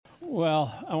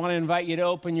Well, I want to invite you to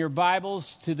open your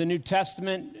Bibles to the New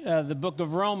Testament, the book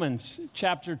of Romans,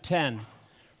 chapter 10.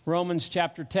 Romans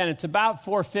chapter 10. It's about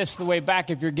 4/5 of the way back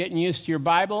if you're getting used to your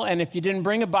Bible. And if you didn't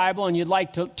bring a Bible and you'd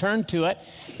like to turn to it,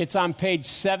 it's on page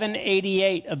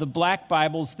 788 of the black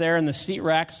Bibles there in the seat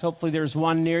racks. Hopefully there's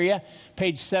one near you.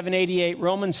 Page 788,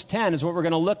 Romans 10 is what we're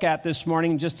going to look at this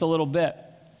morning in just a little bit.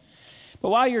 But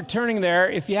while you're turning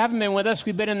there, if you haven't been with us,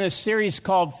 we've been in this series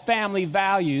called Family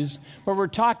Values, where we're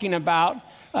talking about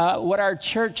what our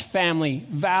church family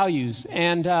values.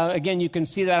 And again, you can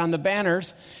see that on the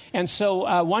banners. And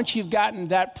so once you've gotten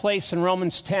that place in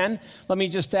Romans 10, let me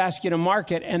just ask you to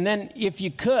mark it. And then if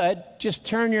you could, just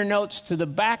turn your notes to the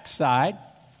back side.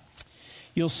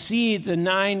 You'll see the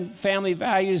 9 family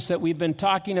values that we've been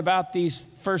talking about these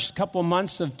first couple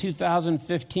months of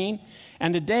 2015.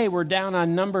 And today we're down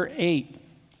on number 8.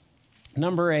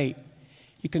 Number 8.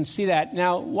 You can see that.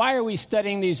 Now, why are we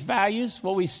studying these values?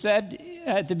 What we said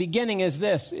at the beginning is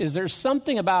this, is there's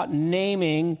something about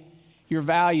naming your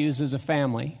values as a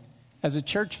family, as a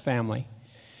church family.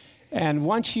 And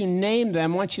once you name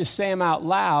them, once you say them out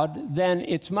loud, then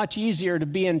it's much easier to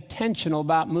be intentional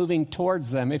about moving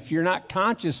towards them. If you're not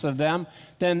conscious of them,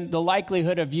 then the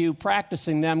likelihood of you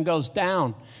practicing them goes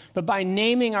down. But by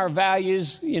naming our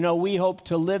values, we hope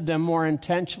to live them more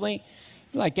intentionally.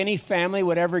 Like any family,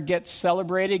 whatever gets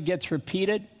celebrated gets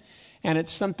repeated. And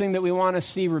it's something that we want to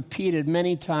see repeated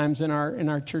many times in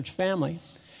our church family.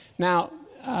 Now,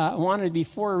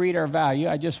 before we read our value,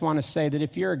 I just want to say that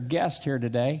if you're a guest here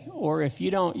today, or if you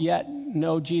don't yet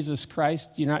know Jesus Christ,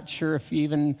 you're not sure if you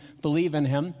even believe in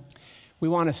him, we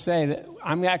want to say that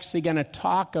I'm actually going to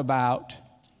talk about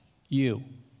you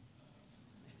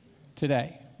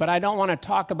today. But I don't want to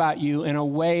talk about you in a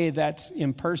way that's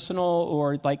impersonal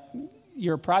or like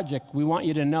your project. We want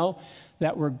you to know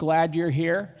that we're glad you're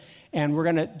here, and we're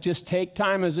going to just take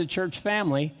time as a church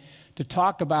family to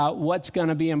talk about what's going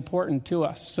to be important to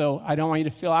us. So I don't want you to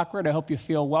feel awkward. I hope you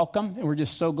feel welcome, and we're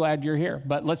just so glad you're here.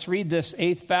 But let's read this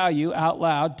 8th value out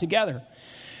loud together.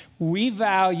 We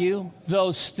value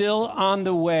those still on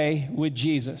the way with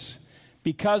Jesus.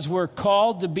 Because we're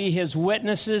called to be his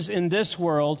witnesses in this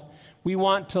world, we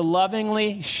want to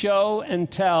lovingly show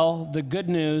and tell the good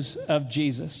news of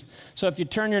Jesus. So if you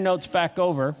turn your notes back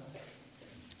over,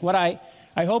 what I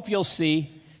hope you'll see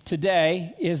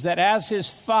today is that as his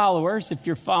followers, if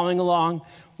you're following along,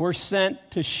 we're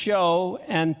sent to show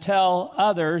and tell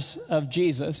others of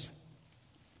Jesus.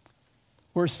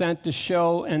 We're sent to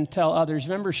show and tell others.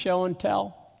 Remember show and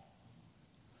tell?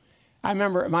 I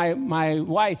remember my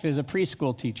wife is a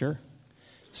preschool teacher,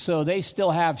 so they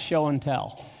still have show and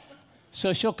tell.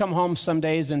 So she'll come home some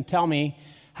days and tell me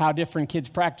how different kids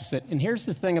practice it. And here's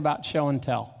the thing about show and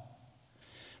tell.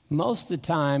 Most of the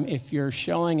time, if you're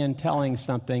showing and telling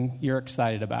something, you're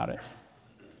excited about it.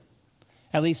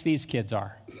 At least these kids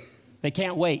are. They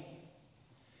can't wait.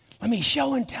 Let me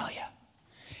show and tell you.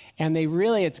 And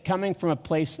it's coming from a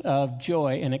place of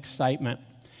joy and excitement.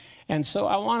 And so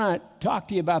I want to talk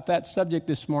to you about that subject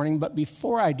this morning. But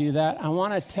before I do that, I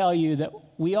want to tell you that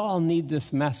we all need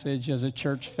this message as a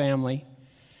church family,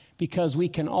 because we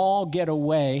can all get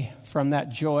away from that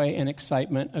joy and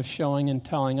excitement of showing and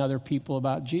telling other people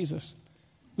about Jesus.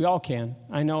 We all can.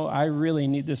 I know I really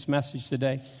need this message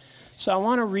today. So I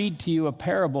want to read to you a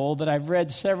parable that I've read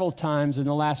several times in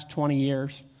the last 20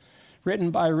 years,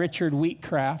 written by Richard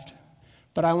Wheatcraft.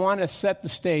 But I want to set the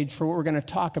stage for what we're going to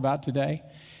talk about today.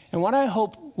 And what I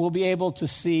hope we'll be able to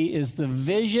see is the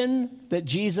vision that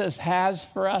Jesus has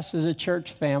for us as a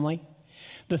church family,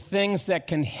 the things that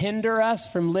can hinder us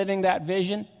from living that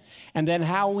vision, and then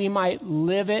how we might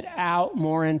live it out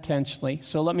more intentionally.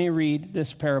 So let me read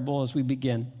this parable as we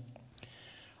begin.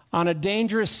 On a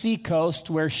dangerous seacoast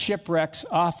where shipwrecks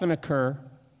often occur,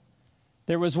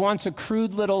 there was once a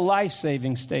crude little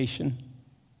life-saving station.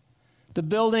 The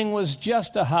building was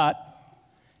just a hut,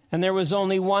 and there was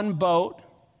only one boat,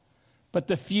 but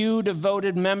the few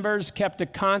devoted members kept a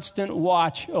constant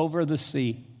watch over the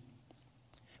sea.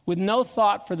 With no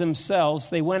thought for themselves,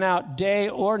 they went out day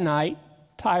or night,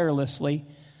 tirelessly,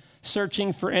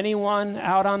 searching for anyone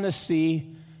out on the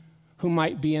sea who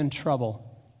might be in trouble.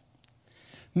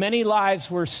 Many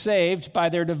lives were saved by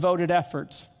their devoted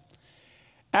efforts.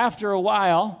 After a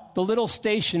while, the little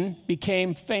station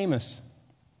became famous.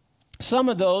 Some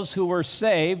of those who were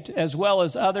saved, as well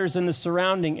as others in the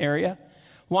surrounding area,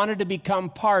 wanted to become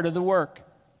part of the work.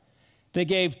 They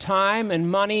gave time and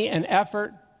money and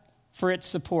effort for its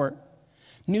support.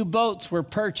 New boats were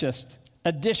purchased,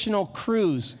 additional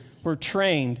crews were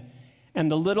trained, and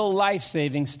the little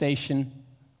life-saving station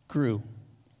grew.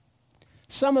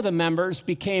 Some of the members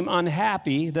became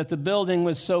unhappy that the building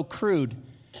was so crude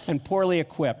and poorly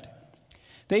equipped.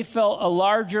 They felt a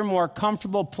larger, more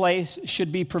comfortable place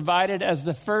should be provided as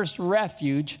the first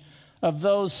refuge of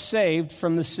those saved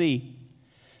from the sea.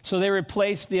 So they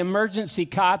replaced the emergency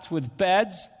cots with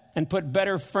beds and put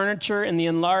better furniture in the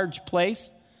enlarged place.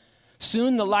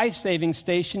 Soon the life-saving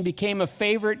station became a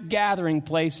favorite gathering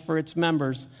place for its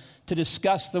members to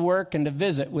discuss the work and to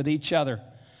visit with each other.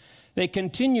 They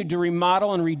continued to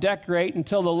remodel and redecorate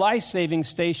until the life-saving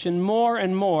station more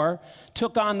and more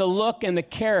took on the look and the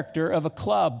character of a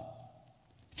club.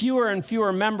 Fewer and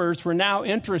fewer members were now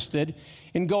interested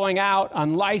in going out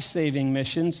on life-saving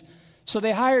missions, so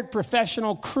they hired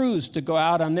professional crews to go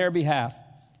out on their behalf.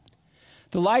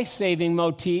 The life-saving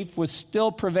motif was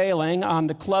still prevailing on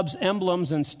the club's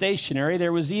emblems and stationery.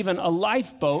 There was even a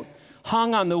lifeboat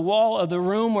hung on the wall of the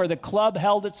room where the club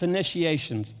held its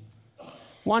initiations.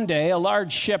 One day, a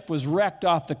large ship was wrecked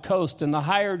off the coast, and the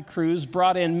hired crews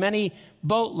brought in many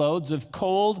boatloads of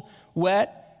cold,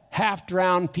 wet,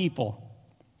 half-drowned people.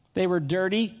 They were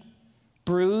dirty,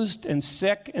 bruised, and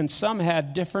sick, and some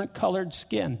had different colored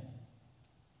skin.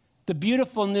 The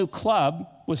beautiful new club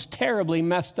was terribly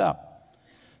messed up.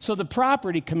 So the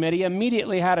property committee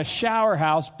immediately had a shower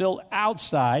house built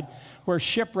outside where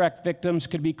shipwreck victims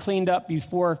could be cleaned up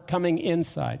before coming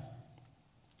inside.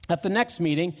 At the next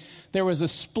meeting, there was a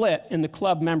split in the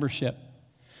club membership.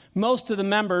 Most of the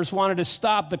members wanted to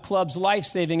stop the club's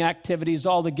life-saving activities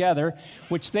altogether,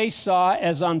 which they saw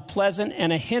as unpleasant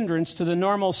and a hindrance to the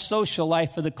normal social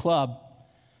life of the club.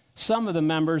 Some of the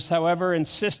members, however,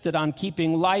 insisted on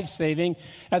keeping life-saving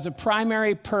as a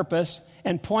primary purpose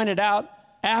and pointed out,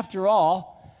 after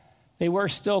all, they were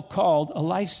still called a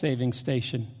life-saving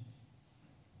station.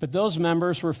 But those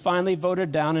members were finally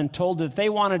voted down and told that if they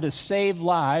wanted to save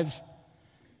lives,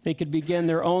 they could begin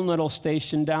their own little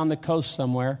station down the coast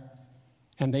somewhere,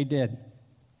 and they did.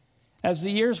 As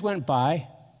the years went by,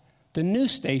 the new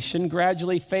station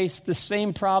gradually faced the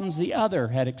same problems the other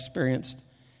had experienced.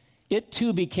 It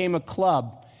too became a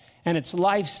club, and its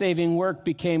life-saving work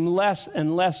became less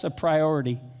and less a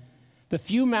priority. The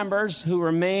few members who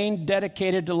remained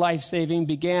dedicated to life-saving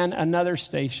began another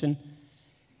station.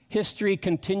 History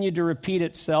continued to repeat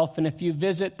itself, and if you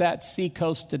visit that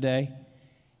seacoast today,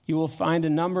 you will find a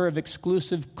number of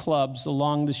exclusive clubs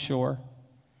along the shore.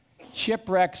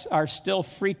 Shipwrecks are still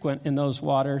frequent in those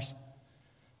waters,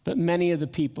 but many of the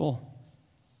people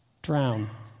drown.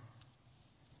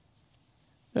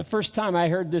 The first time I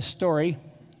heard this story,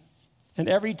 and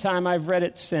every time I've read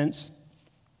it since,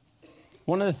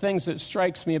 one of the things that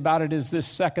strikes me about it is this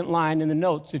second line in the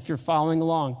notes, if you're following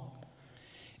along,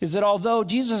 is that although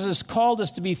Jesus has called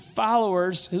us to be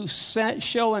followers who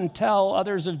show and tell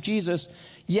others of Jesus,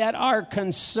 yet our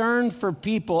concern for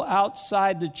people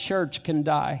outside the church can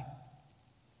die.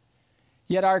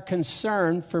 Yet our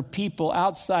concern for people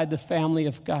outside the family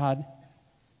of God,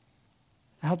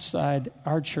 outside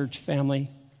our church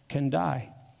family, can die.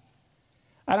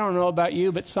 I don't know about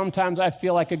you, but sometimes I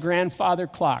feel like a grandfather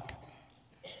clock.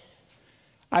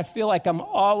 I feel like I'm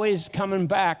always coming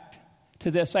back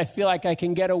to this. I feel like I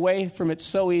can get away from it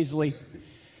so easily.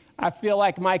 I feel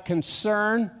like my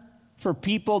concern for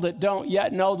people that don't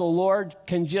yet know the Lord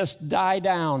can just die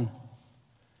down.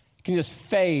 It can just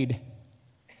fade.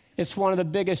 It's one of the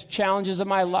biggest challenges of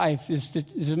my life is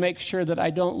to make sure that I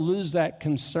don't lose that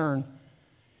concern.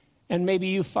 And maybe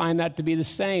you find that to be the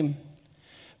same.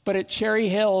 But at Cherry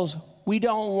Hills, we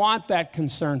don't want that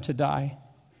concern to die.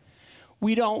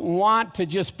 We don't want to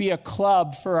just be a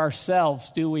club for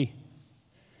ourselves, do we?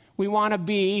 We want to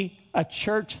be a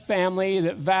church family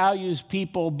that values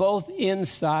people both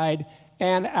inside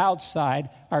and outside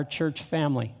our church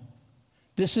family.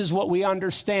 This is what we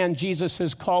understand Jesus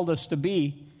has called us to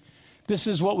be. This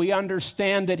is what we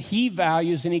understand that he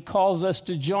values, and he calls us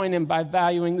to join him by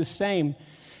valuing the same.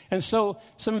 And so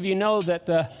some of you know that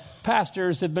the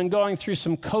pastors have been going through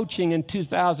some coaching in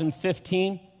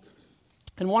 2015.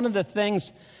 And one of the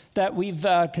things that we've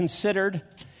considered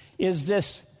is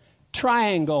this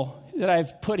triangle that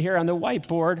I've put here on the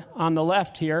whiteboard on the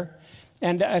left here.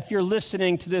 And if you're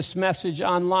listening to this message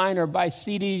online or by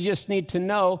CD, you just need to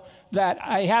know that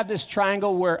I have this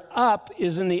triangle where up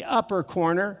is in the upper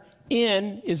corner,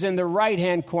 in is in the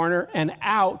right-hand corner, and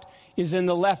out is in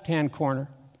the left-hand corner.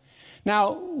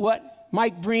 Now, what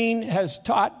Mike Breen has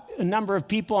taught a number of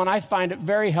people, and I find it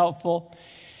very helpful,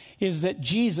 is that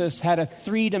Jesus had a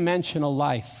three-dimensional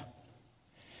life.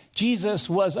 Jesus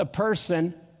was a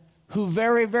person who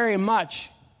very, very much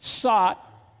sought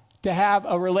to have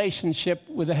a relationship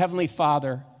with the Heavenly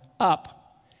Father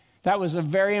up. That was a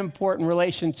very important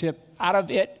relationship. Out of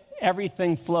it,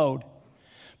 everything flowed.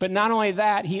 But not only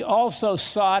that, he also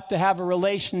sought to have a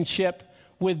relationship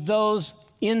with those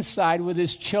inside, with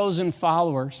his chosen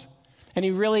followers. And he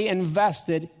really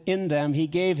invested in them. He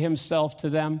gave himself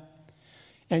to them.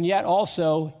 And yet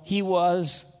also, he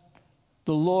was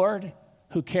the Lord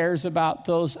who cares about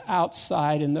those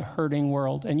outside in the hurting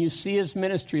world. And you see his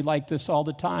ministry like this all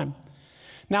the time.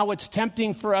 Now, what's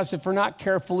tempting for us, if we're not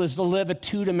careful, is to live a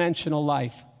two-dimensional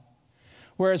life.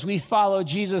 Whereas we follow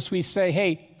Jesus, we say,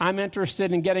 hey, I'm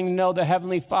interested in getting to know the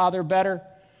Heavenly Father better.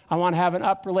 I want to have an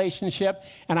up relationship,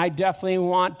 and I definitely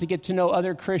want to get to know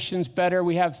other Christians better.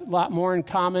 We have a lot more in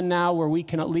common now where we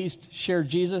can at least share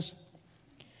Jesus.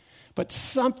 But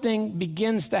something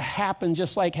begins to happen,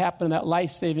 just like happened at that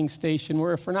life-saving station,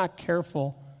 where if we're not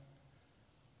careful,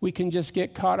 we can just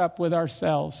get caught up with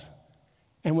ourselves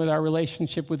and with our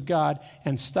relationship with God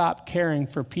and stop caring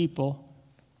for people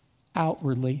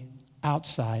outwardly,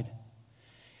 outside.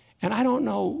 And I don't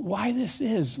know why this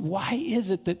is. Why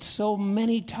is it that so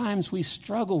many times we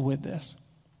struggle with this?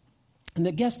 And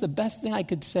I guess the best thing I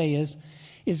could say is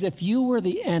if you were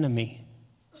the enemy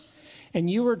and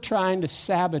you were trying to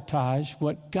sabotage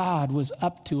what God was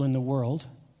up to in the world,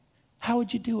 how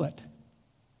would you do it?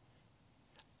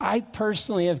 I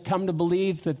personally have come to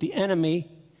believe that the enemy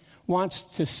wants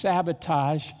to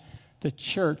sabotage the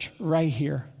church right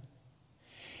here.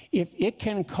 If it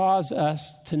can cause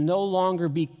us to no longer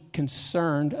be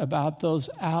concerned about those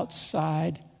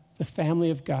outside the family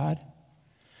of God,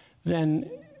 then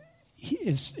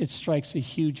it strikes a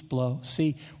huge blow.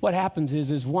 See, what happens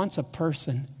is once a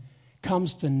person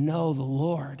comes to know the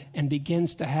Lord and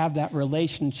begins to have that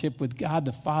relationship with God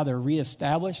the Father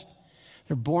reestablished,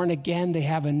 they're born again, they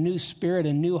have a new spirit,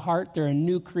 a new heart, they're a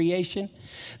new creation.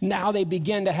 Now they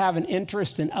begin to have an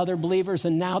interest in other believers,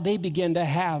 and now they begin to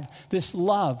have this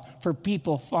love for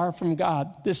people far from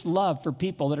God, this love for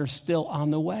people that are still on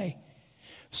the way.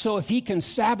 So if he can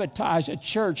sabotage a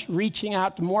church reaching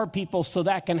out to more people so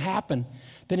that can happen,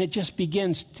 then it just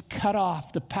begins to cut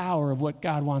off the power of what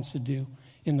God wants to do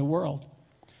in the world.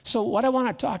 So what I want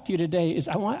to talk to you today is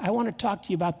I want to talk to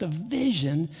you about the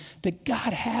vision that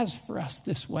God has for us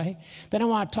this way. Then I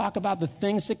want to talk about the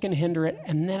things that can hinder it.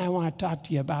 And then I want to talk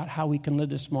to you about how we can live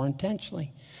this more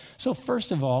intentionally. So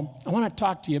first of all, I want to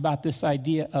talk to you about this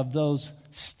idea of those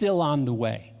still on the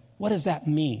way. What does that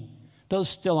mean? Those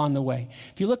still on the way.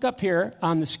 If you look up here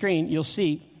on the screen, you'll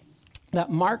see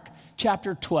that Mark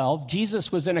chapter 12,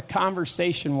 Jesus was in a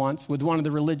conversation once with one of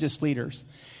the religious leaders.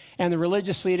 And the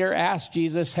religious leader asked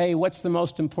Jesus, hey, what's the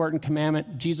most important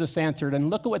commandment? Jesus answered, and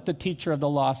look at what the teacher of the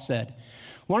law said.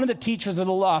 One of the teachers of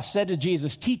the law said to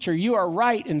Jesus, teacher, you are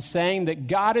right in saying that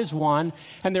God is one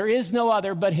and there is no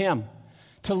other but him.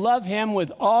 To love him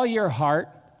with all your heart,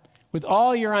 with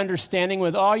all your understanding,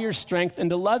 with all your strength, and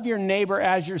to love your neighbor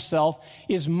as yourself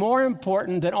is more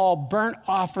important than all burnt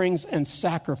offerings and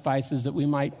sacrifices that we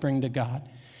might bring to God.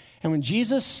 And when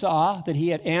Jesus saw that he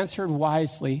had answered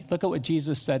wisely, look at what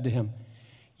Jesus said to him.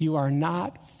 You are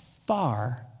not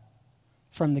far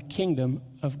from the kingdom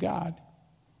of God.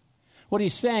 What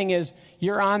he's saying is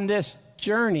you're on this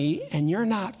journey and you're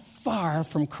not far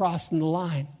from crossing the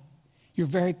line. You're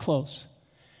very close.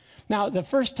 Now, the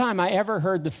first time I ever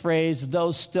heard the phrase,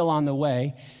 those still on the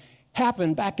way,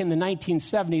 happened back in the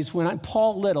 1970s when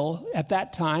Paul Little, at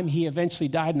that time, he eventually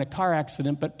died in a car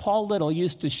accident, but Paul Little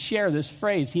used to share this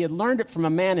phrase. He had learned it from a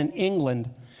man in England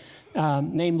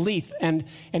named Leith, and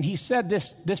he said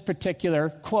this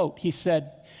particular quote. He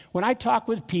said, when I talk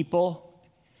with people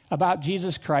about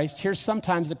Jesus Christ, here's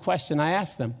sometimes the question I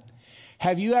ask them.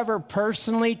 Have you ever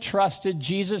personally trusted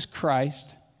Jesus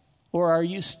Christ, or are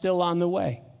you still on the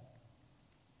way?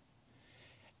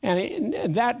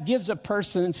 And that gives a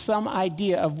person some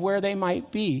idea of where they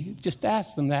might be. Just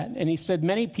ask them that. And he said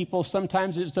many people,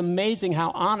 sometimes it's amazing how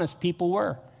honest people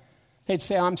were. They'd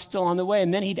say, I'm still on the way.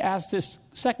 And then he'd ask this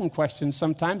second question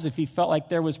sometimes if he felt like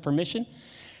there was permission.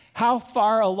 How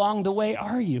far along the way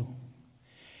are you?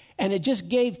 And it just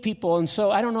gave people, and so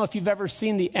I don't know if you've ever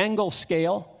seen the Engel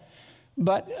scale,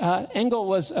 but Engel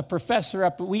was a professor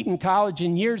up at Wheaton College,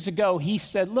 and years ago he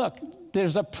said, look,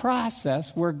 there's a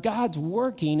process where God's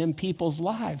working in people's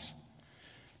lives.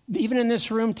 Even in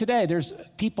this room today, there's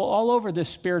people all over this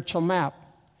spiritual map.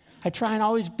 I try and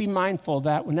always be mindful of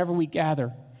that whenever we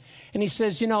gather. And he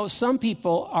says, some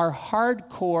people are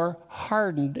hardcore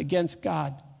hardened against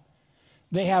God.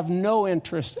 They have no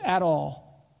interest at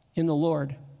all in the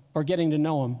Lord or getting to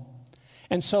know him.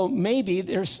 And so maybe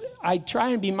I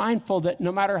try and be mindful that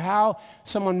no matter how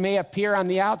someone may appear on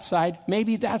the outside,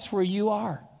 maybe that's where you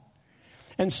are.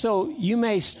 And so you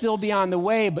may still be on the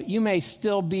way, but you may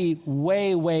still be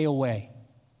way, way away,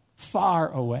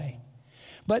 far away.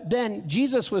 But then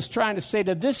Jesus was trying to say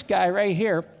to this guy right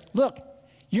here, look,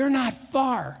 you're not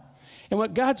far. And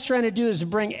what God's trying to do is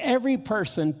bring every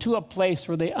person to a place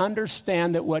where they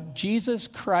understand that what Jesus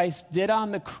Christ did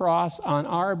on the cross on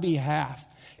our behalf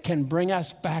can bring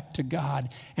us back to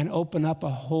God and open up a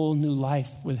whole new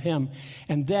life with him.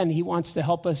 And then he wants to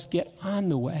help us get on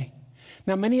the way.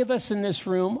 Now, many of us in this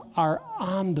room are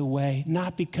on the way,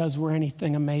 not because we're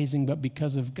anything amazing, but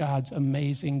because of God's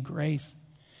amazing grace.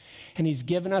 And he's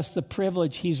given us the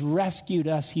privilege. He's rescued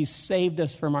us. He's saved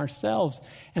us from ourselves.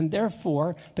 And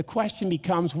therefore, the question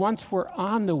becomes, once we're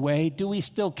on the way, do we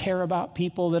still care about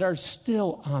people that are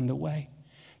still on the way?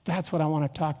 That's what I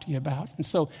want to talk to you about. And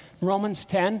so Romans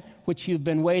 10, which you've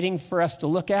been waiting for us to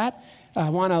look at, I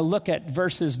want to look at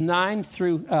verses 9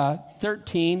 through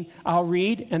 13. I'll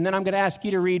read, and then I'm going to ask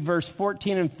you to read verse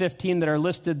 14 and 15 that are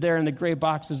listed there in the gray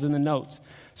boxes in the notes.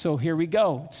 So here we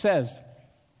go. It says,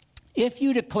 if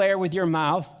you declare with your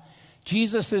mouth,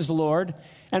 Jesus is Lord,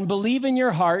 and believe in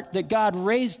your heart that God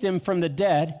raised him from the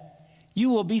dead,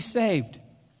 you will be saved.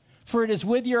 For it is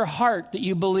with your heart that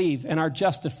you believe and are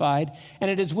justified,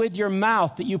 and it is with your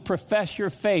mouth that you profess your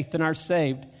faith and are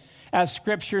saved. As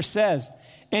Scripture says,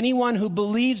 anyone who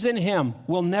believes in him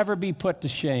will never be put to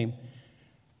shame.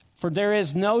 For there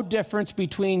is no difference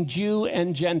between Jew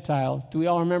and Gentile. Do we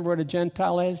all remember what a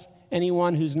Gentile is?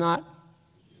 Anyone who's not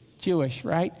Jewish,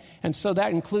 right? And so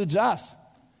that includes us.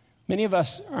 Many of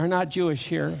us are not Jewish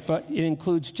here, but it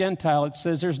includes Gentile. It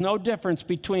says there's no difference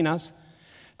between us.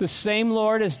 The same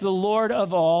Lord is the Lord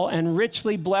of all and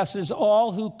richly blesses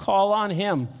all who call on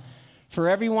him. For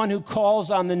everyone who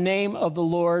calls on the name of the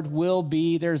Lord will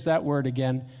be, there's that word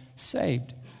again,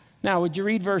 saved. Now, would you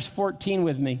read verse 14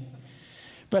 with me?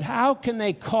 But how can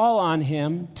they call on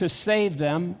him to save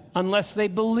them unless they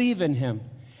believe in him?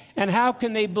 And how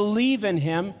can they believe in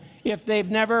him if they've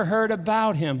never heard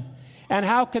about him? And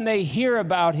how can they hear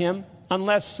about him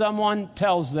unless someone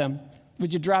tells them?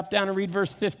 Would you drop down and read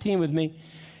verse 15 with me?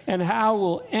 And how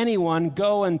will anyone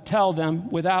go and tell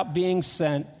them without being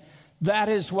sent? That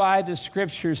is why the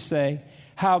Scriptures say,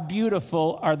 how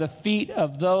beautiful are the feet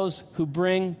of those who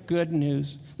bring good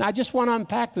news. Now, I just want to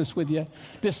unpack this with you.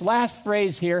 This last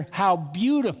phrase here, how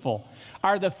beautiful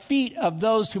are the feet of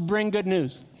those who bring good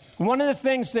news. One of the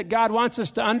things that God wants us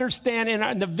to understand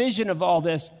in the vision of all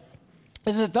this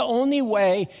is that the only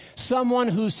way someone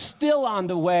who's still on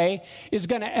the way is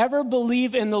going to ever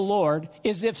believe in the Lord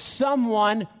is if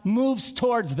someone moves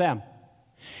towards them.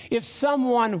 If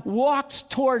someone walks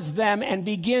towards them and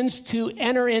begins to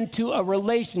enter into a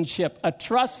relationship, a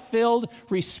trust-filled,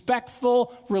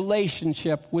 respectful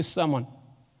relationship with someone.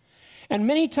 And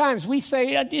many times we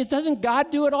say, doesn't God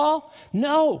do it all?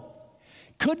 No.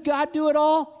 Could God do it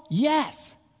all?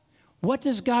 Yes. What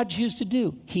does God choose to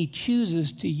do? He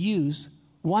chooses to use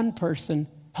one person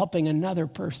helping another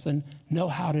person know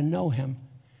how to know him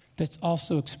that's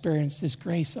also experienced his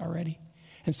grace already.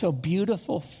 And so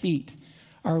beautiful feet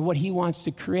are what he wants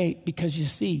to create because you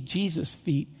see, Jesus'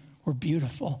 feet were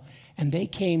beautiful and they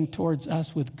came towards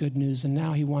us with good news, and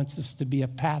now he wants us to be a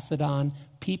pass it on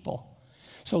people.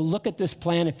 So look at this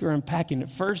plan if you're unpacking it.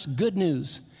 First, good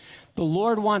news. The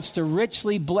Lord wants to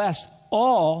richly bless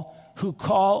all who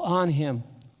call on him.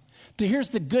 So here's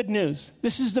the good news.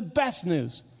 This is the best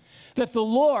news. That the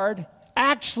Lord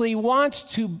actually wants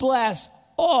to bless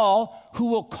all who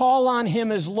will call on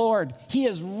him as Lord. He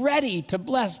is ready to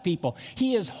bless people.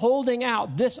 He is holding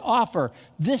out this offer,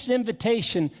 this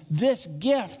invitation, this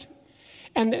gift.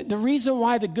 And the reason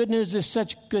why the good news is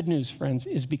such good news, friends,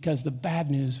 is because the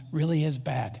bad news really is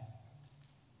bad.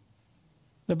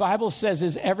 The Bible says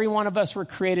is every one of us were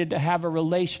created to have a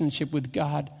relationship with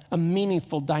God, a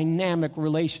meaningful, dynamic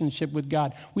relationship with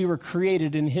God. We were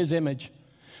created in his image.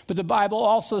 But the Bible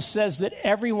also says that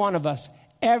every one of us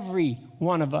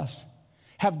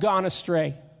have gone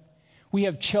astray. We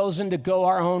have chosen to go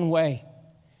our own way.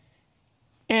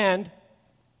 And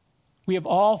we have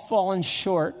all fallen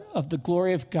short of the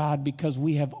glory of God because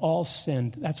we have all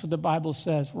sinned. That's what the Bible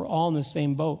says. We're all in the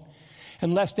same boat.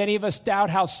 And lest any of us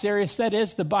doubt how serious that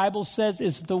is, the Bible says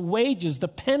is the wages, the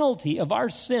penalty of our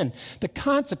sin, the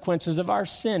consequences of our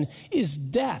sin is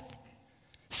death,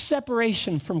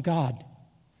 separation from God.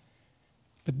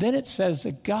 But then it says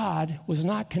that God was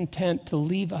not content to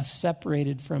leave us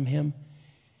separated from him.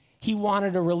 He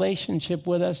wanted a relationship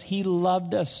with us. He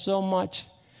loved us so much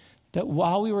that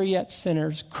while we were yet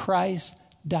sinners, Christ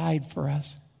died for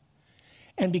us.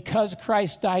 And because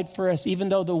Christ died for us, even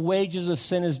though the wages of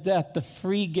sin is death, the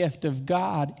free gift of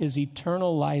God is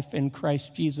eternal life in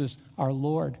Christ Jesus our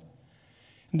Lord.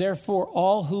 And therefore,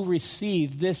 all who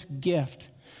receive this gift,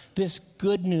 this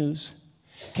good news,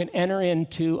 can enter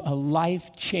into a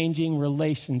life-changing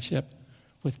relationship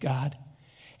with God.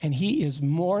 And he is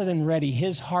more than ready.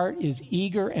 His heart is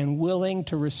eager and willing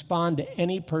to respond to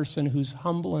any person who's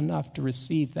humble enough to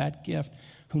receive that gift,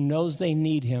 who knows they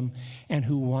need him and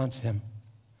who wants him.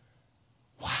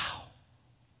 Wow.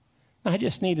 I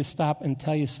just need to stop and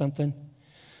tell you something.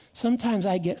 Sometimes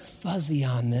I get fuzzy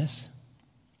on this.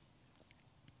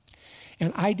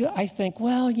 And I think,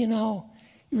 well,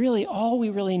 really all we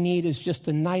really need is just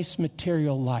a nice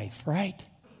material life, right?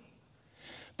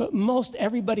 But most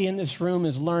everybody in this room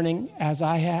is learning, as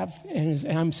I have, and as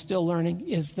I'm still learning,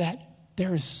 is that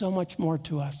there is so much more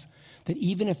to us. That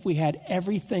even if we had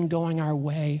everything going our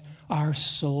way, our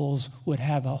souls would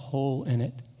have a hole in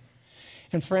it.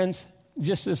 And friends,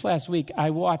 just this last week, I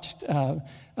watched a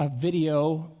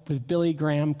video with Billy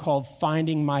Graham called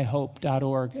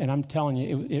findingmyhope.org. And I'm telling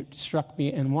you, it struck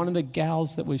me. And one of the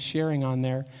gals that was sharing on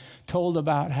there told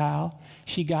about how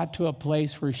she got to a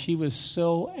place where she was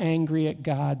so angry at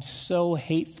God, so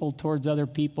hateful towards other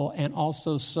people, and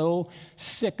also so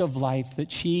sick of life that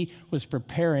she was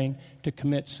preparing to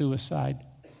commit suicide.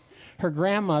 Her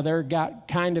grandmother got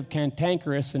kind of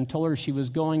cantankerous and told her she was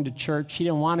going to church. She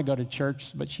didn't want to go to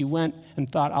church, but she went and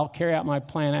thought, I'll carry out my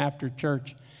plan after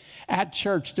church. At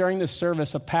church, during the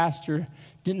service, a pastor,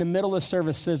 in the middle of the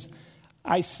service, says,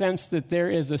 I sense that there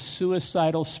is a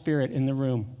suicidal spirit in the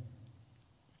room.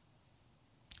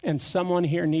 And someone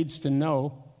here needs to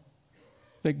know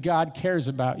that God cares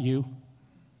about you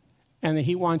and that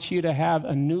he wants you to have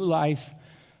a new life,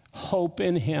 hope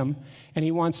in him, and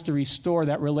he wants to restore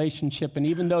that relationship. And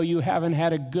even though you haven't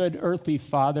had a good earthly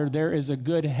father, there is a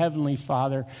good heavenly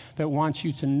father that wants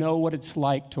you to know what it's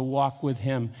like to walk with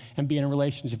him and be in a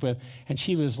relationship with. And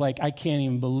she was like, I can't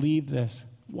even believe this.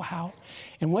 Wow.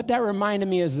 And what that reminded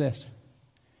me is this.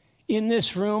 In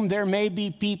this room, there may be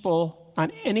people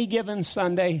on any given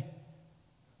Sunday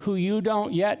who you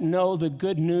don't yet know the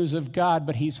good news of God,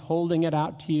 but he's holding it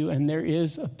out to you, and there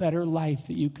is a better life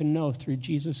that you can know through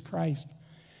Jesus Christ.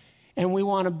 And we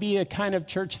want to be a kind of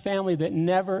church family that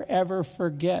never, ever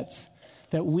forgets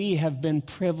that we have been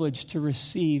privileged to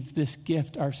receive this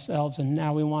gift ourselves, and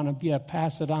now we want to be a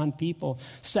pass it on people.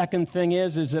 Second thing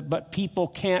is that but people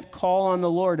can't call on the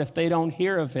Lord if they don't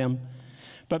hear of him.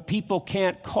 But people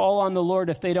can't call on the Lord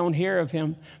if they don't hear of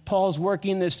him. Paul's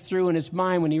working this through in his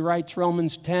mind when he writes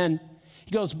Romans 10.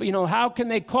 He goes, but how can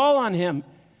they call on him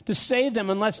to save them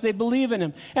unless they believe in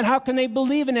him? And how can they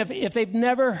believe in him if they've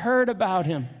never heard about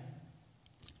him?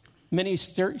 Many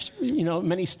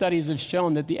studies have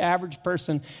shown that the average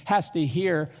person has to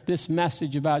hear this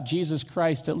message about Jesus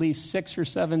Christ at least 6 or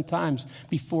 7 times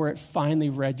before it finally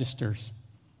registers.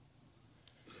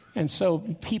 And so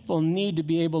people need to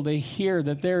be able to hear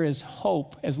that there is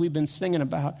hope, as we've been singing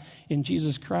about, in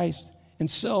Jesus Christ. And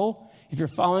so, if you're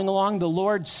following along, the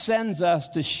Lord sends us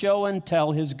to show and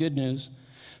tell his good news.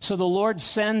 So the Lord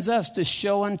sends us to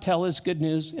show and tell his good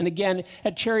news. And again,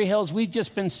 at Cherry Hills, we've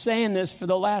just been saying this for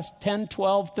the last 10,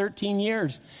 12, 13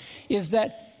 years, is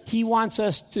that he wants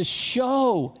us to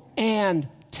show and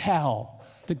tell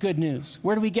the good news.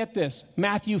 Where do we get this?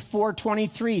 Matthew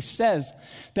 4:23 says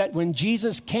that when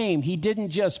Jesus came, he didn't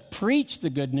just preach the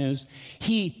good news,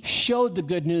 he showed the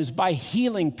good news by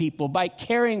healing people, by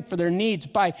caring for their needs,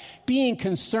 by being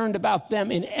concerned about them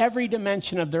in every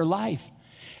dimension of their life.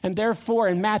 And therefore,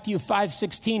 in Matthew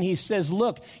 5:16, he says,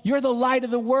 look, you're the light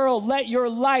of the world. Let your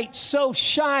light so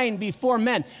shine before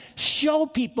men. Show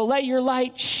people, let your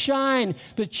light shine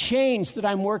the change that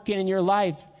I'm working in your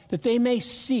life, that they may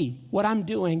see what I'm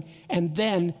doing and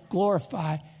then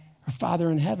glorify our Father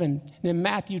in heaven. And in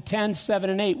Matthew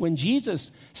 10:7-8, when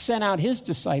Jesus sent out his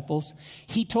disciples,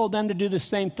 he told them to do the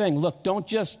same thing. Look, don't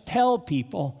just tell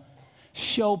people,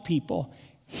 show people,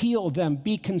 heal them,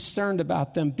 be concerned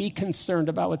about them, be concerned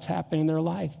about what's happening in their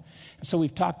life. And so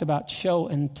we've talked about show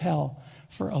and tell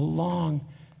for a long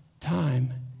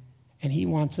time. And he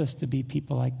wants us to be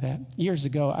people like that. Years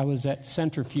ago, I was at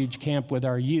Centrifuge Camp with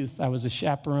our youth. I was a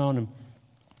chaperone. And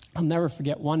I'll never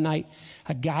forget one night,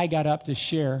 a guy got up to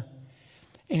share.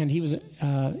 And he was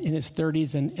in his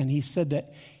 30s. And he said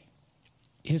that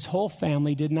his whole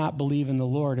family did not believe in the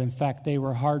Lord. In fact, they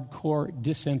were hardcore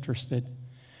disinterested.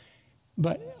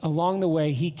 But along the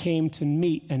way, he came to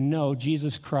meet and know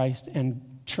Jesus Christ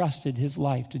and trusted his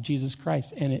life to Jesus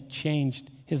Christ. And it changed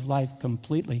his life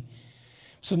completely.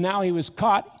 So now he was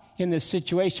caught in this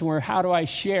situation where how do I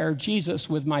share Jesus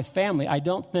with my family? I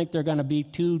don't think they're going to be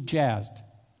too jazzed.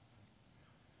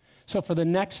 So for the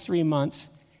next 3 months,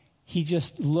 he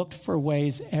just looked for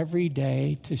ways every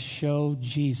day to show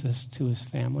Jesus to his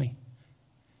family,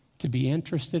 to be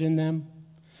interested in them,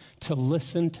 to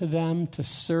listen to them, to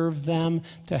serve them,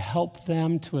 to help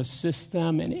them, to assist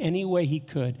them in any way he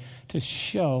could, to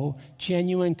show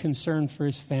genuine concern for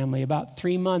his family. About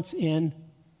 3 months in,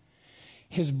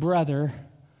 his brother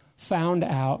found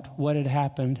out what had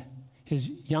happened. His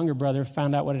younger brother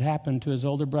found out what had happened to his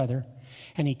older brother.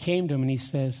 And he came to him and he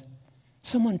says,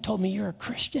 someone told me you're a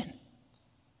Christian.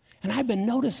 And I've been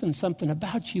noticing something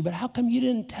about you, but how come you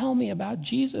didn't tell me about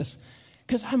Jesus?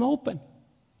 Because I'm open.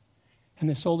 And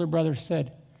this older brother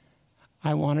said,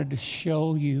 I wanted to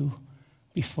show you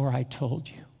before I told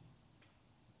you,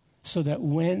 so that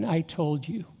when I told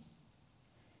you,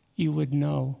 you would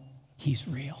know he's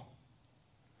real.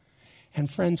 And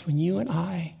friends, when you and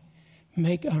I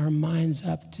make our minds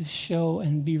up to show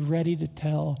and be ready to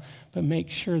tell, but make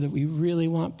sure that we really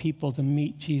want people to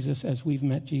meet Jesus as we've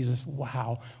met Jesus,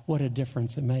 wow, what a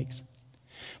difference it makes.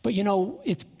 But you know,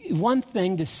 it's one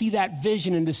thing to see that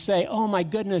vision and to say, oh my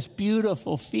goodness,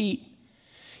 beautiful feet.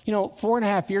 You know,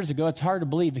 4.5 years ago, it's hard to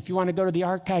believe. If you want to go to the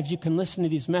archives, you can listen to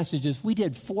these messages. We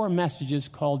did 4 messages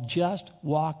called Just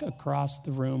Walk Across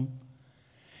the Room.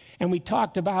 And we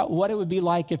talked about what it would be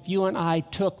like if you and I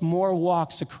took more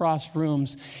walks across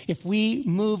rooms, if we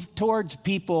moved towards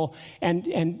people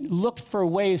and looked for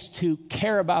ways to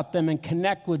care about them and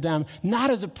connect with them,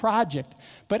 not as a project,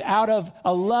 but out of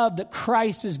a love that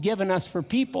Christ has given us for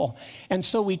people. And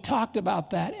so we talked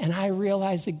about that, and I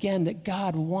realized again that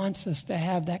God wants us to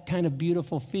have that kind of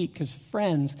beautiful feet, because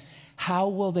friends, how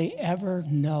will they ever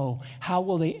know? How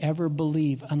will they ever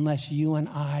believe unless you and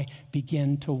I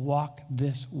begin to walk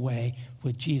this way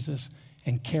with Jesus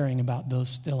and caring about those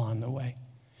still on the way?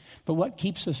 But what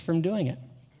keeps us from doing it?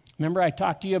 Remember I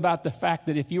talked to you about the fact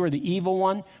that if you were the evil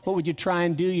one, what would you try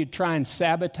and do? You'd try and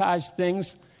sabotage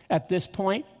things at this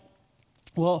point.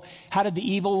 Well, how did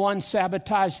the evil one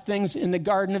sabotage things in the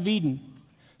Garden of Eden?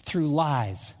 Through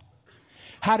lies.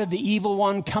 How did the evil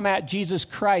one come at Jesus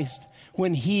Christ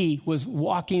when he was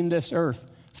walking this earth?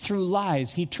 Through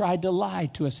lies. He tried to lie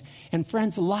to us. And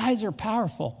friends, lies are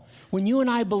powerful. When you and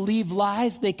I believe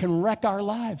lies, they can wreck our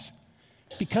lives,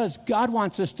 because God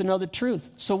wants us to know the truth.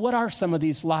 So what are some of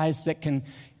these lies that can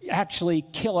actually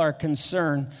kill our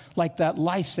concern, like that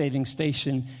life-saving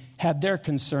station had their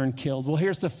concern killed? Well,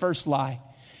 here's the first lie.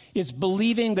 It's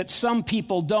believing that some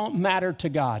people don't matter to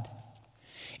God.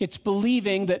 It's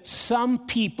believing that some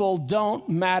people don't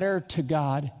matter to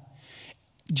God.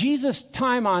 Jesus'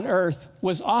 time on earth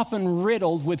was often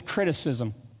riddled with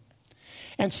criticism.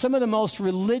 And some of the most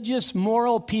religious,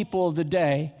 moral people of the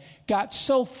day got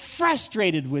so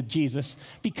frustrated with Jesus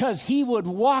because he would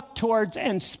walk towards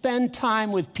and spend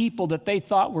time with people that they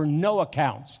thought were no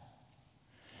accounts.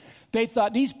 They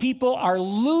thought these people are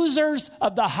losers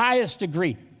of the highest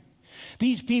degree.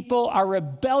 These people are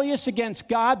rebellious against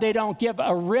God. They don't give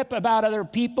a rip about other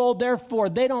people. Therefore,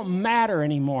 they don't matter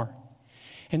anymore.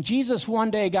 And Jesus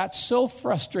one day got so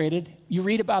frustrated, you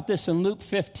read about this in Luke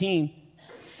 15,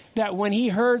 that when he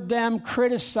heard them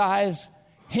criticize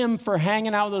him for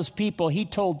hanging out with those people, he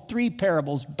told 3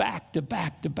 parables back to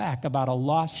back to back about a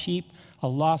lost sheep, a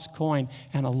lost coin,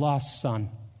 and a lost son.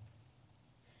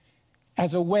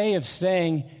 As a way of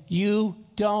saying, you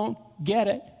don't get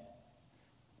it.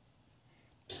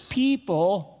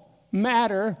 People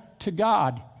matter to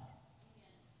God.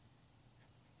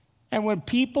 And when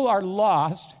people are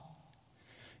lost,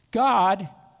 God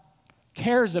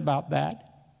cares about that.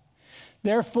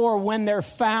 Therefore, when they're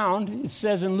found, it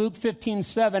says in Luke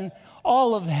 15:7,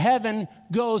 all of heaven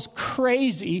goes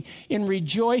crazy in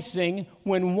rejoicing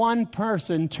when one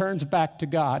person turns back to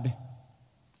God.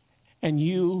 And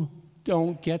you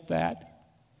don't get that.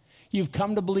 You've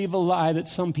come to believe a lie that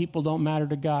some people don't matter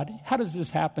to God. How does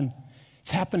this happen?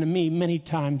 It's happened to me many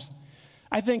times.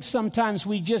 I think sometimes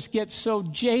we just get so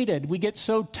jaded. We get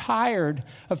so tired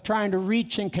of trying to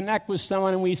reach and connect with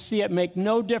someone, and we see it make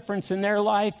no difference in their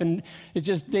life, and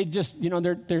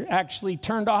they're actually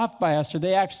turned off by us, or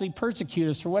they actually persecute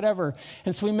us, or whatever.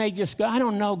 And so we may just go, I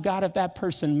don't know, God, if that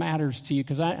person matters to you,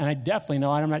 and I definitely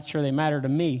know I'm not sure they matter to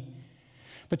me.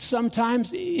 But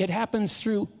sometimes it happens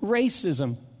through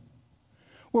racism,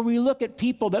 where we look at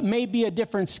people that may be a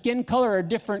different skin color or a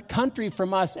different country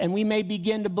from us, and we may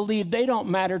begin to believe they don't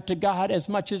matter to God as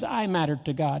much as I matter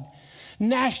to God.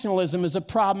 Nationalism is a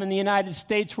problem in the United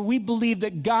States, where we believe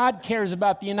that God cares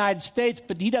about the United States,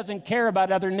 but he doesn't care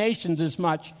about other nations as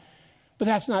much. But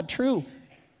that's not true.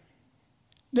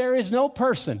 There is no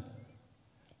person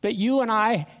that you and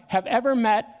I have ever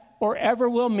met or ever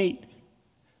will meet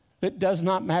that does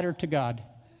not matter to God.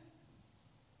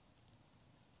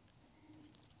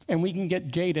 And we can get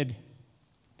jaded,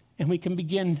 and we can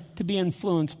begin to be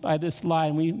influenced by this lie,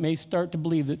 and we may start to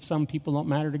believe that some people don't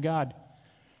matter to God.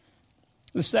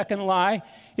 The second lie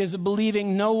is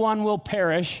believing no one will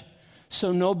perish,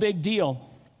 so no big deal.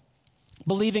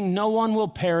 Believing no one will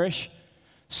perish,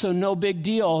 so no big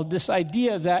deal. This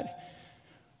idea that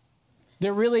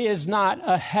there really is not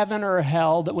a heaven or a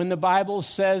hell, that when the Bible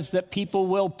says that people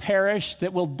will perish,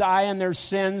 that will die in their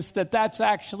sins, that's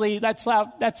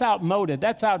outmoded,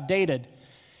 that's outdated.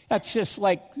 That's just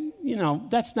like,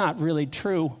 that's not really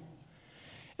true.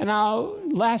 And now,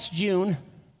 last June,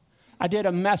 I did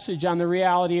a message on the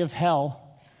reality of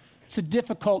hell. It's a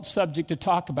difficult subject to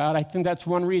talk about. I think that's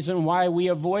one reason why we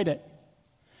avoid it.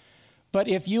 But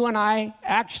if you and I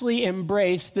actually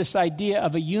embrace this idea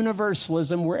of a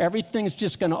universalism where everything's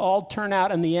just going to all turn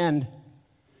out in the end,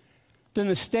 then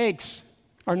the stakes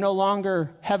are no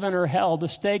longer heaven or hell. The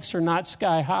stakes are not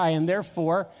sky high, and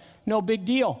therefore, no big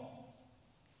deal.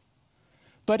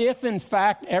 But if, in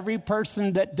fact, every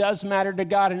person that does matter to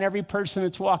God and every person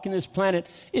that's walking this planet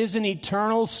is an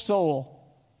eternal soul,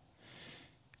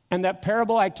 and that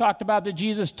parable I talked about that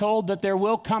Jesus told, that there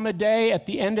will come a day at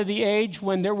the end of the age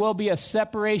when there will be a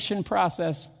separation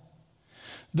process.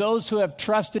 Those who have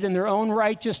trusted in their own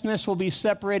righteousness will be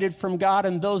separated from God,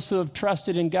 and those who have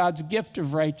trusted in God's gift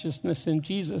of righteousness in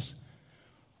Jesus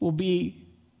will be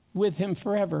with him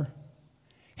forever.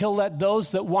 He'll let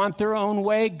those that want their own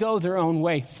way go their own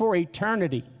way for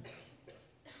eternity.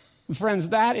 Friends,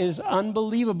 that is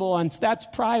unbelievable, and that's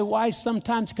probably why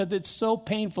sometimes, because it's so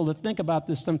painful to think about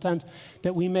this sometimes,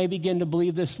 that we may begin to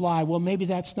believe this lie. Well, maybe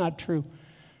that's not true.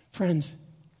 Friends,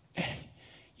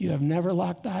 you have never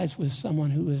locked eyes with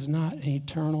someone who is not an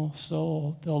eternal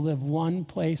soul. They'll live one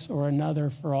place or another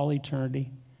for all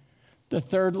eternity. The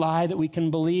third lie that we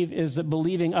can believe is that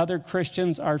believing other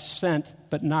Christians are sent,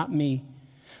 but not me.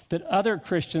 That other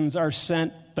Christians are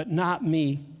sent, but not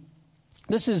me.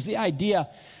 This is the idea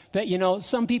that,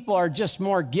 some people are just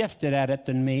more gifted at it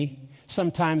than me,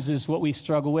 sometimes is what we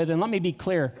struggle with. And let me be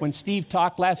clear. When Steve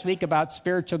talked last week about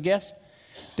spiritual gifts,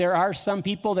 there are some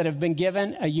people that have been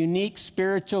given a unique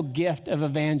spiritual gift of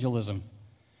evangelism.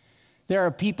 There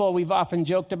are people, we've often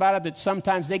joked about it, that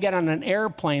sometimes they get on an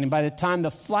airplane and by the time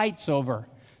the flight's over,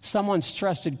 someone's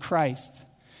trusted Christ.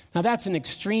 Now, that's an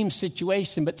extreme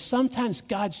situation, but sometimes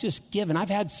God's just given. I've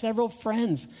had several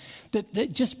friends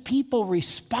that just people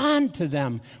respond to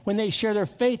them when they share their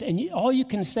faith, and all you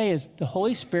can say is the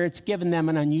Holy Spirit's given them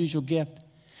an unusual gift.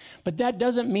 But that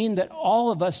doesn't mean that all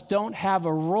of us don't have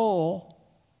a role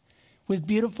with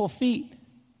beautiful feet.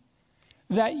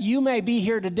 That you may be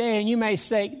here today and you may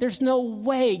say, there's no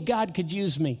way God could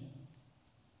use me.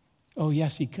 Oh,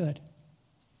 yes, he could.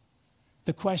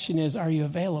 The question is, are you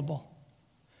available?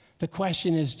 The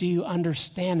question is, do you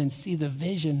understand and see the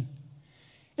vision?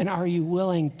 And are you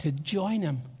willing to join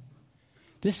him?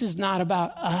 This is not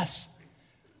about us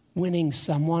winning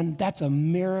someone. That's a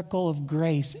miracle of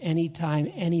grace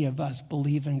anytime any of us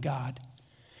believe in God.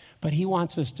 But he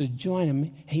wants us to join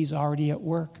him. He's already at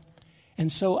work.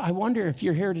 And so I wonder if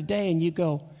you're here today and you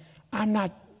go, I'm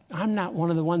not one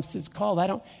of the ones that's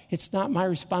called. It's not my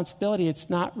responsibility. It's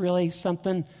not really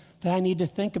something that I need to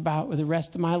think about with the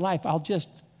rest of my life. I'll just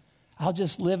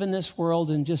live in this world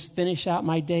and just finish out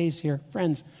my days here.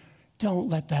 Friends, don't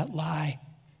let that lie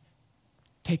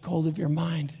take hold of your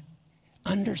mind.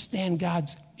 Understand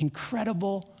God's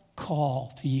incredible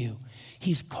call to you.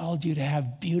 He's called you to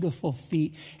have beautiful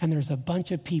feet, and there's a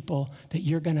bunch of people that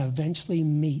you're going to eventually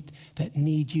meet that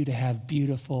need you to have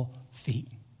beautiful feet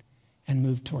and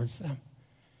move towards them.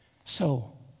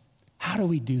 So, how do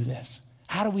we do this?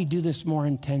 How do we do this more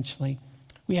intentionally?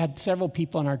 We had several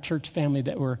people in our church family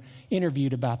that were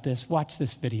interviewed about this. Watch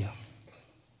this video.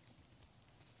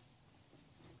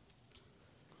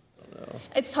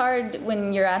 It's hard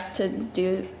when you're asked to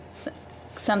do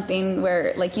something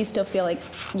where, like, you still feel like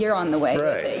you're on the way with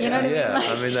it. You know what I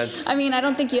mean? Yeah, I mean, I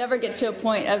don't think you ever get to a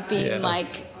point of being,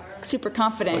 super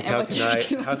confident in what you're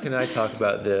doing. How can I talk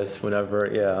about this whenever,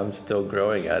 I'm still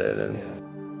growing at it? And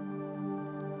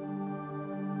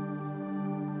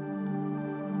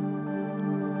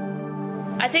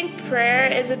I think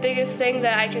prayer is the biggest thing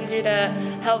that I can do to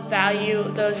help value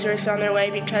those who are still on their way,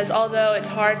 because although it's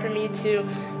hard for me to,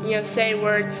 say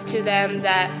words to them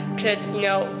that could,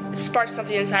 spark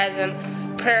something inside of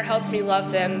them, prayer helps me love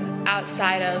them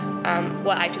outside of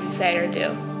what I can say or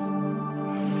do.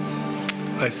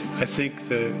 I think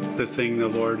the thing the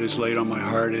Lord has laid on my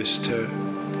heart is to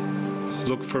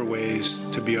look for ways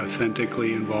to be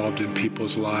authentically involved in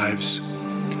people's lives.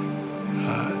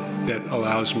 That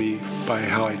allows me, by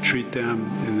how I treat them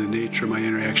and the nature of my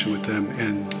interaction with them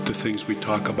and the things we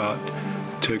talk about,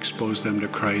 to expose them to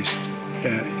Christ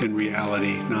in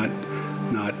reality, not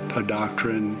a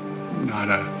doctrine, not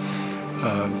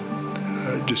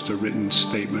just a written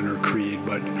statement or creed,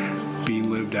 but being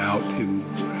lived out in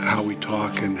how we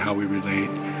talk and how we relate,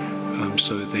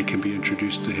 so that they can be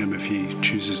introduced to him if he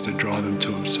chooses to draw them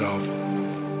to himself.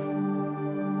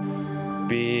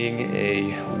 Being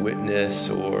a witness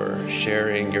or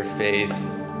sharing your faith,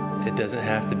 it doesn't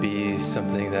have to be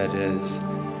something that is,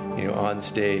 on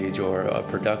stage or a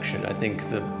production. I think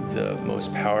the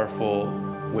most powerful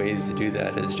ways to do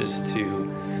that is just to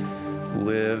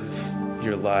live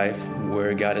your life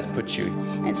where God has put you.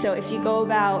 And so if you go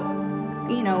about,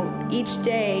 each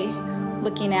day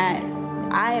looking at,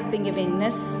 I have been given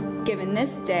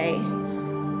this day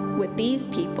with these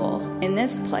people in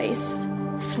this place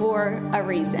for a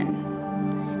reason.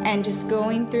 And just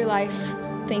going through life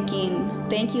thinking,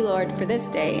 thank you, Lord, for this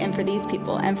day and for these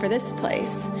people and for this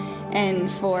place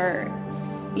and for,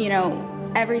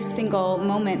 every single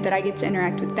moment that I get to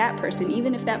interact with that person,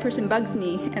 even if that person bugs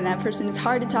me and that person is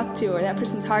hard to talk to or that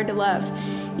person's hard to love,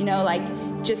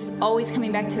 just always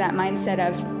coming back to that mindset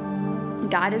of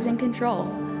God is in control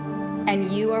and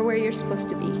you are where you're supposed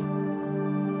to be.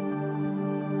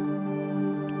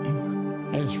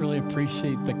 I just really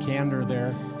appreciate the candor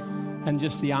there and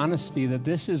just the honesty that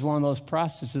this is one of those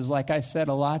processes. Like I said,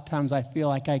 a lot of times I feel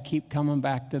like I keep coming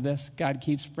back to this. God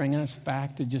keeps bringing us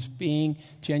back to just being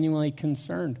genuinely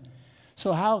concerned.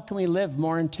 So how can we live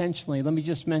more intentionally? Let me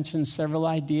just mention several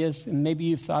ideas, and maybe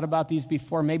you've thought about these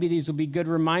before. Maybe these will be good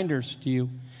reminders to you.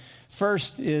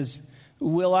 First is,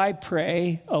 will I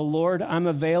pray a Lord, I'm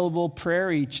available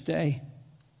prayer each day?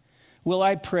 Will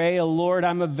I pray a Lord,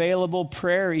 I'm available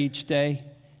prayer each day?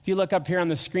 If you look up here on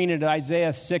the screen at Isaiah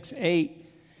 6:8,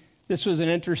 this was an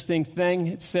interesting thing.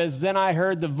 It says, then I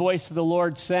heard the voice of the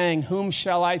Lord saying, whom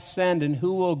shall I send and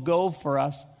who will go for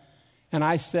us? And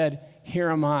I said, here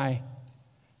am I,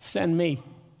 send me.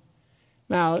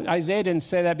 Now, Isaiah didn't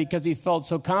say that because he felt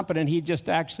so confident. He just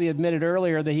actually admitted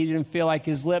earlier that he didn't feel like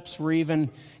his lips were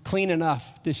even clean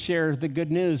enough to share the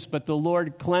good news. But the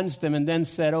Lord cleansed him and then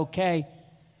said, okay,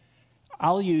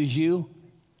 I'll use you.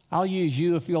 I'll use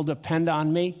you if you'll depend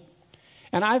on me.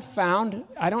 And I've found,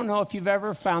 I don't know if you've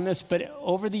ever found this, but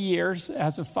over the years,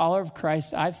 as a follower of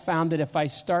Christ, I've found that if I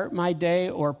start my day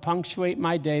or punctuate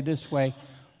my day this way,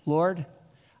 Lord,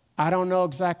 I don't know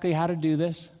exactly how to do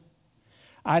this.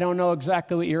 I don't know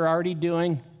exactly what you're already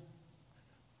doing,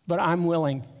 but I'm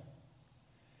willing.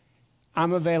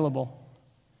 I'm available.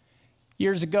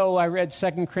 Years ago, I read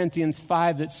 2 Corinthians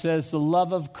 5 that says the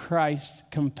love of Christ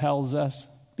compels us,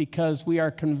 because we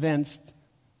are convinced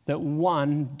that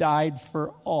one died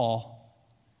for all.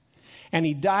 And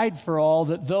he died for all,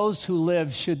 that those who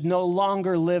live should no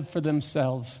longer live for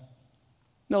themselves.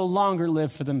 No longer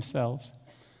live for themselves,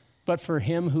 but for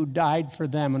him who died for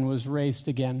them and was raised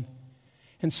again.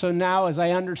 And so now as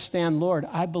I understand, Lord,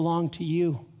 I belong to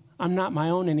you. I'm not my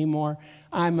own anymore.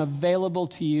 I'm available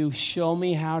to you. Show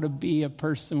me how to be a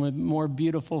person with more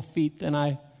beautiful feet than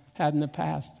I had in the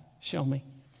past. Show me.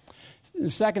 The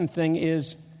second thing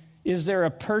is there a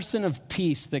person of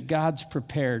peace that God's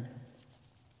prepared?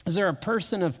 Is there a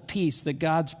person of peace that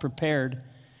God's prepared?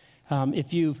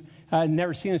 If you've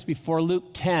never seen this before, Luke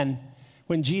 10,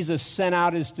 when Jesus sent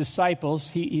out his disciples,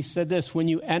 he said this, when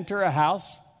you enter a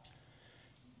house,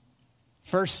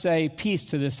 first say peace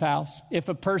to this house. If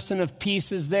a person of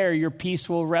peace is there, your peace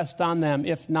will rest on them.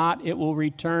 If not, it will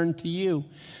return to you.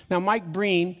 Now, Mike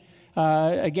Breen,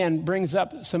 again, brings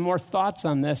up some more thoughts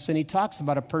on this, and he talks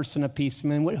about a person of peace. I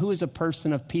mean, who is a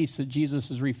person of peace that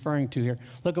Jesus is referring to here?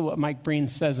 Look at what Mike Breen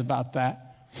says about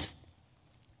that.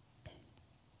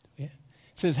 It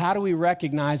says, how do we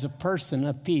recognize a person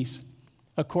of peace?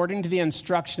 According to the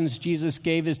instructions Jesus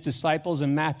gave his disciples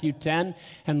in Matthew 10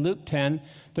 and Luke 10,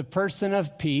 the person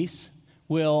of peace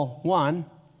will, 1,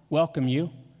 welcome you,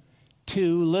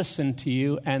 2, listen to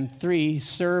you, and 3,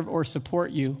 serve or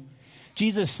support you.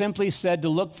 Jesus simply said to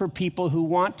look for people who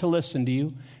want to listen to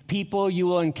you, people you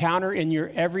will encounter in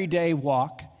your everyday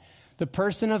walk. The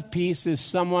person of peace is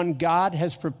someone God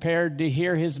has prepared to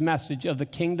hear his message of the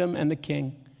kingdom and the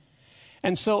king.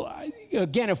 And so,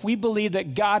 again, if we believe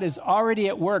that God is already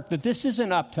at work, that this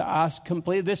isn't up to us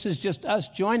completely, this is just us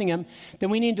joining him,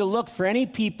 then we need to look for any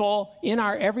people in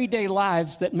our everyday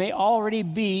lives that may already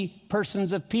be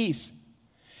persons of peace.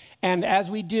 And as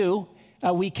we do,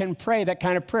 we can pray that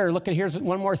kind of prayer. Look at, here's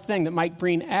one more thing that Mike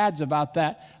Breen adds about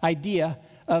that idea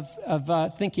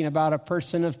of thinking about a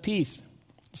person of peace.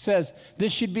 It says,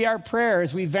 this should be our prayer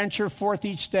as we venture forth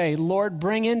each day. Lord,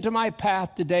 bring into my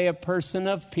path today a person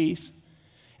of peace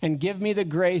and give me the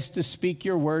grace to speak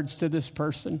your words to this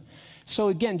person. So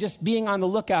again, just being on the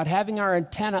lookout, having our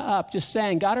antenna up, just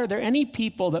saying, God, are there any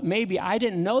people that maybe I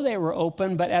didn't know they were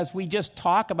open, but as we just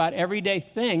talk about everyday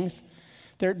things,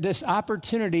 this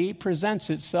opportunity presents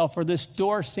itself, or this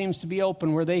door seems to be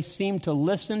open, where they seem to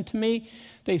listen to me,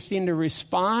 they seem to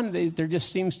respond, there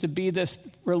just seems to be this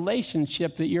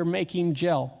relationship that you're making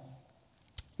gel.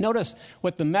 Notice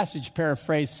what the Message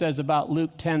paraphrase says about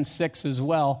Luke 10:6 as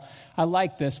well. I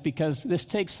like this because this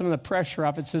takes some of the pressure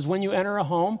off. It says, when you enter a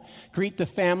home, greet the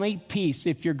family, peace.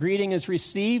 If your greeting is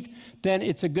received, then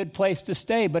it's a good place to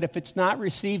stay. But if it's not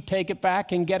received, take it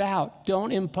back and get out.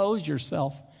 Don't impose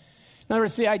yourself. In other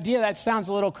words, the idea, that sounds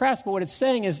a little crass, but what it's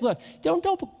saying is, look, don't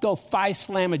go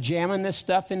jamming this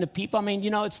stuff into people. I mean,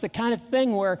 it's the kind of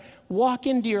thing where walk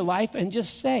into your life and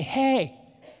just say, hey,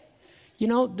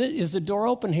 is the door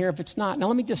open here? If it's not, now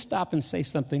let me just stop and say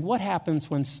something. What happens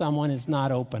when someone is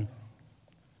not open?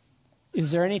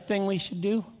 Is there anything we should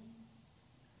do?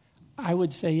 I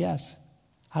would say yes.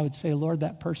 I would say, Lord,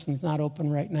 that person's not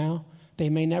open right now. They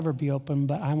may never be open,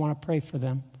 but I want to pray for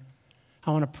them.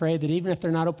 I want to pray that even if they're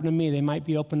not open to me, they might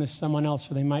be open to someone else,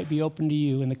 or they might be open to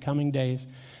you in the coming days.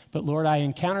 But Lord, I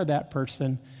encountered that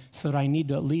person, so that I need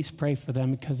to at least pray for them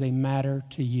because they matter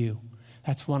to you.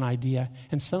 That's one idea.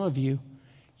 And some of you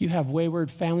have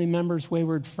wayward family members,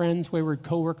 wayward friends, wayward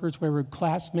coworkers, wayward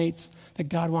classmates that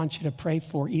God wants you to pray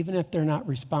for, even if they're not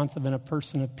responsive and a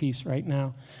person of peace right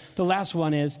now. The last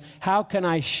one is, how can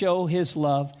I show his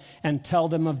love and tell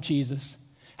them of Jesus?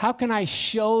 How can I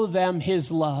show them his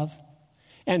love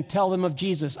and tell them of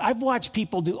Jesus? I've watched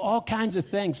people do all kinds of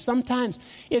things. Sometimes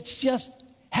it's just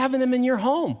having them in your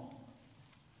home.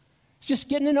 It's just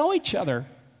getting to know each other.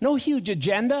 No huge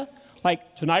agenda,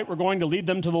 like tonight we're going to lead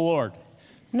them to the Lord.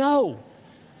 No,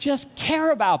 just care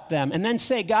about them and then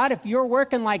say, God, if you're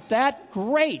working like that,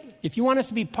 great. If you want us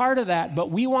to be part of that,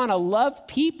 but we want to love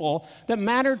people that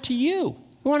matter to you.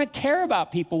 We want to care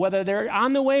about people, whether they're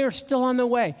on the way or still on the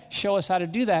way. Show us how to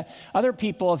do that. Other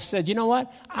people have said, you know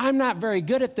what? I'm not very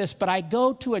good at this, but I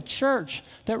go to a church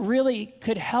that really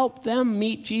could help them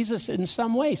meet Jesus in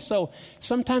some way. So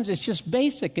sometimes it's just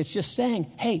basic. It's just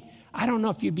saying, hey, I don't know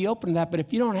if you'd be open to that, but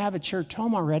if you don't have a church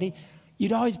home already,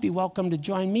 you'd always be welcome to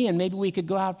join me, and maybe we could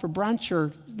go out for brunch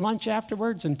or lunch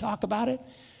afterwards and talk about it.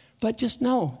 But just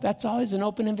know, that's always an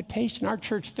open invitation. Our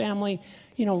church family,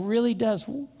 really does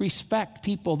respect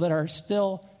people that are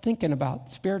still thinking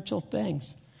about spiritual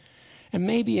things. And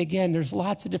maybe, again, there's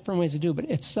lots of different ways to do it,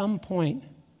 but at some point,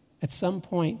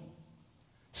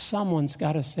 someone's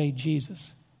got to say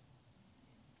Jesus.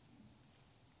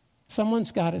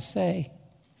 Someone's got to say,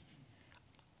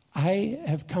 I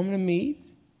have come to meet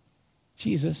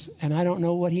Jesus, and I don't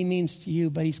know what he means to you,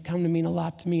 but he's come to mean a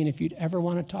lot to me. And if you'd ever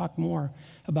want to talk more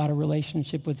about a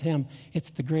relationship with him,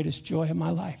 it's the greatest joy of my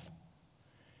life.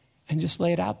 And just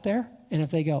lay it out there. And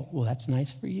if they go, well, that's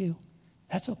nice for you,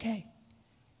 that's okay.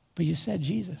 But you said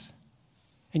Jesus.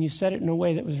 And you said it in a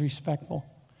way that was respectful.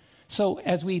 So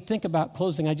as we think about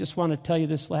closing, I just want to tell you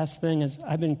this last thing. Is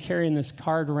I've been carrying this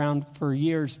card around for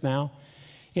years now.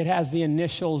 It has the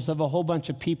initials of a whole bunch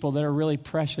of people that are really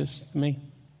precious to me.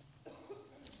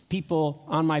 People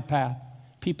on my path,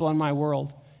 people in my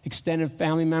world, extended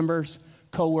family members,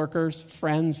 coworkers,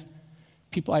 friends,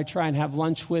 people I try and have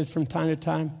lunch with from time to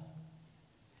time.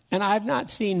 And I've not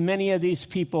seen many of these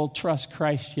people trust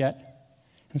Christ yet.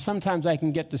 And sometimes I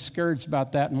can get discouraged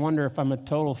about that and wonder if I'm a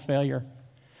total failure.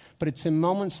 But it's in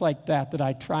moments like that that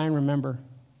I try and remember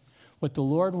what the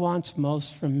Lord wants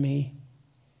most from me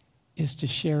is to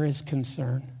share his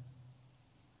concern.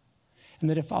 And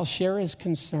that if I'll share his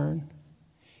concern,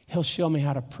 he'll show me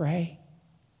how to pray.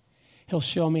 He'll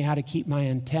show me how to keep my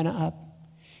antenna up.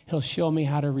 He'll show me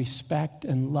how to respect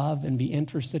and love and be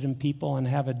interested in people and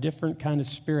have a different kind of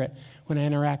spirit when I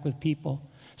interact with people.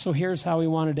 So here's how we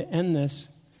wanted to end this,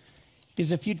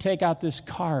 is if you take out this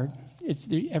card,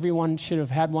 everyone should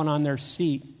have had one on their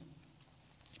seat.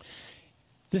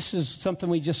 This is something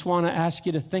we just want to ask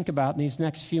you to think about in these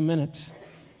next few minutes.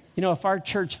 If our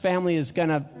church family is going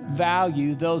to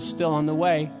value those still on the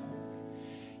way,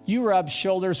 you rub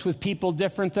shoulders with people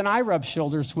different than I rub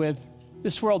shoulders with.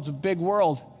 This world's a big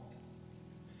world.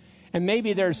 And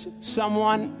maybe there's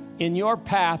someone in your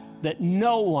path that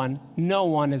no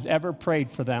one has ever prayed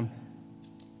for them.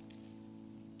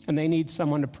 And they need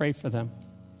someone to pray for them.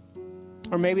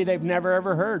 Or maybe they've never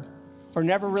ever heard or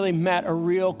never really met a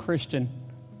real Christian.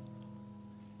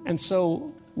 And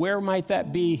so where might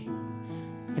that be?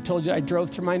 I told you I drove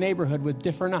through my neighborhood with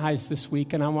different eyes this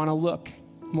week, and I want to look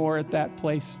more at that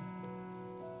place.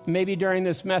 Maybe during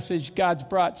this message, God's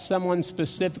brought someone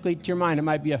specifically to your mind. It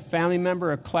might be a family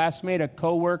member, a classmate, a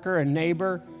coworker, a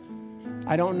neighbor.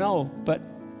 I don't know. But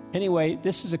anyway,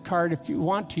 this is a card. If you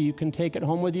want to, you can take it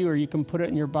home with you, or you can put it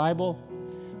in your Bible.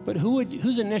 But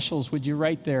whose initials would you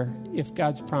write there if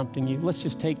God's prompting you? Let's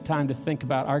just take time to think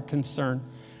about our concern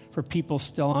for people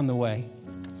still on the way.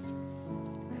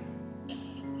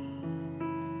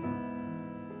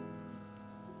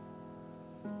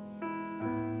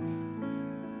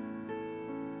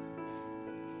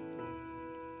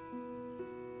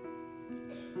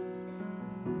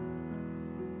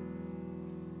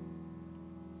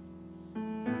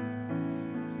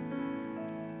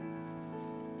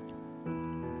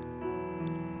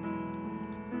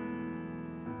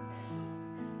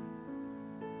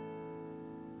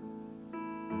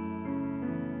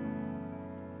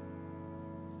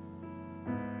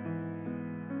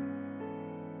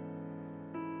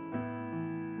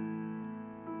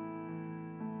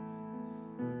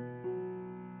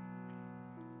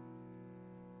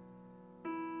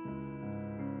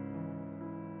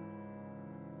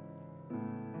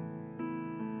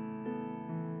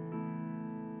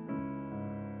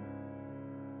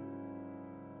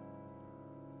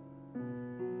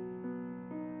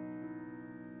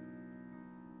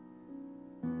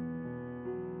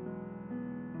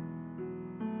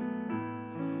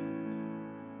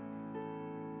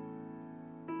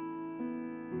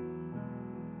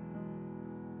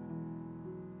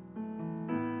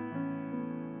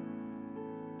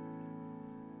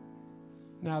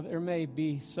 Now, there may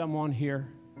be someone here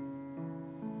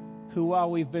who, while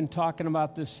we've been talking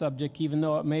about this subject, even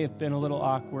though it may have been a little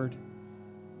awkward,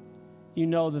 you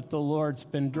know that the Lord's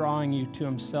been drawing you to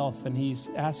himself, and he's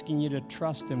asking you to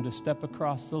trust him, to step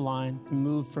across the line and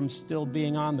move from still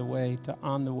being on the way to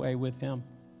on the way with him.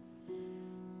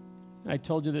 I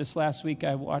told you this last week.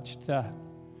 I watched a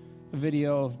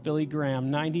video of Billy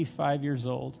Graham, 95 years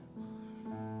old.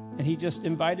 And he just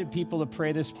invited people to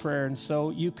pray this prayer, and so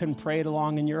you can pray it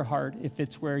along in your heart if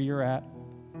it's where you're at.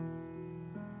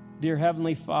 Dear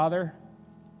Heavenly Father,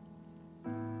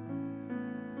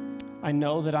 I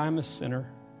know that I'm a sinner,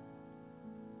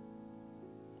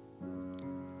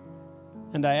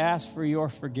 and I ask for your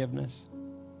forgiveness.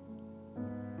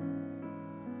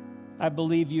 I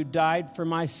believe you died for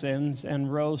my sins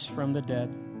and rose from the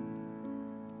dead.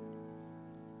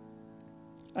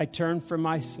 I turn from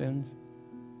my sins.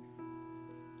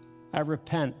 I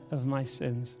repent of my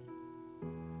sins,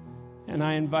 and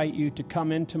I invite you to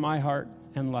come into my heart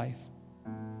and life.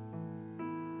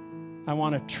 I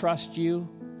want to trust you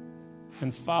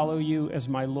and follow you as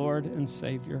my Lord and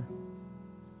Savior.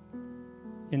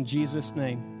 In Jesus'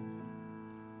 name,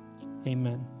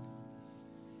 amen.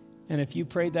 And if you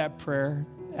prayed that prayer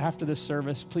after the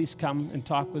service, please come and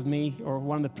talk with me or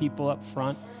one of the people up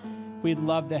front. We'd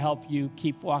love to help you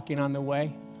keep walking on the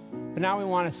way. But now we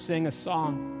want to sing a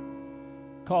song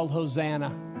called Hosanna.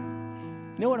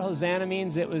 You know what Hosanna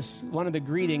means? It was one of the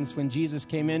greetings when Jesus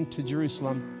came into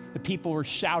Jerusalem. The people were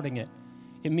shouting it.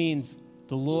 It means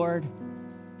the Lord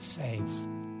saves.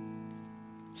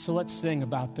 So let's sing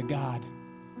about the God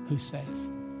who saves.